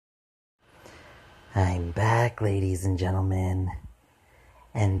I'm back, ladies and gentlemen,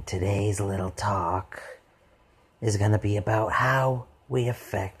 and today's little talk is going to be about how we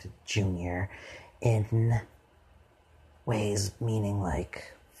affect Junior in ways meaning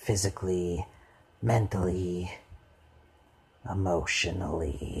like physically, mentally,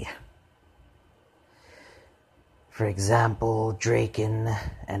 emotionally. For example, Draken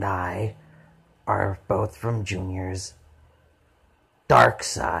and I are both from Junior's dark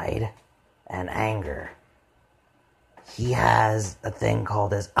side and anger. He has a thing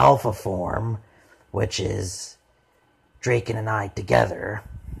called his alpha form, which is Draken and I together,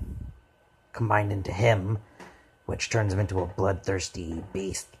 combined into him, which turns him into a bloodthirsty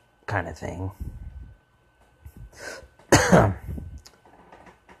beast kind of thing. Yeah,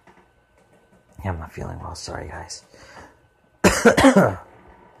 I'm not feeling well, sorry guys.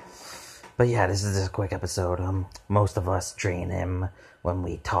 But yeah, this is just a quick episode. Most of us train him when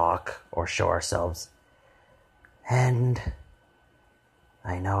we talk or show ourselves. And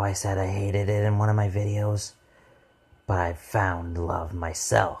I know I said I hated it in one of my videos, but I've found love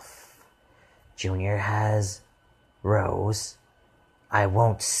myself. Junior has Rose. I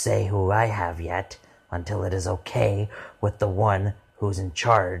won't say who I have yet until it is okay with the one who's in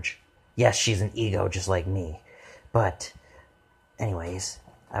charge. Yes, she's an ego just like me. But anyways,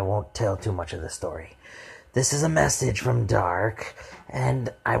 I won't tell too much of the story. This is a message from Dark,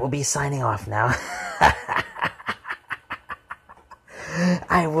 and I will be signing off now.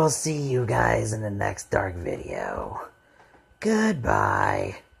 I will see you guys in the next Dark video.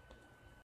 Goodbye.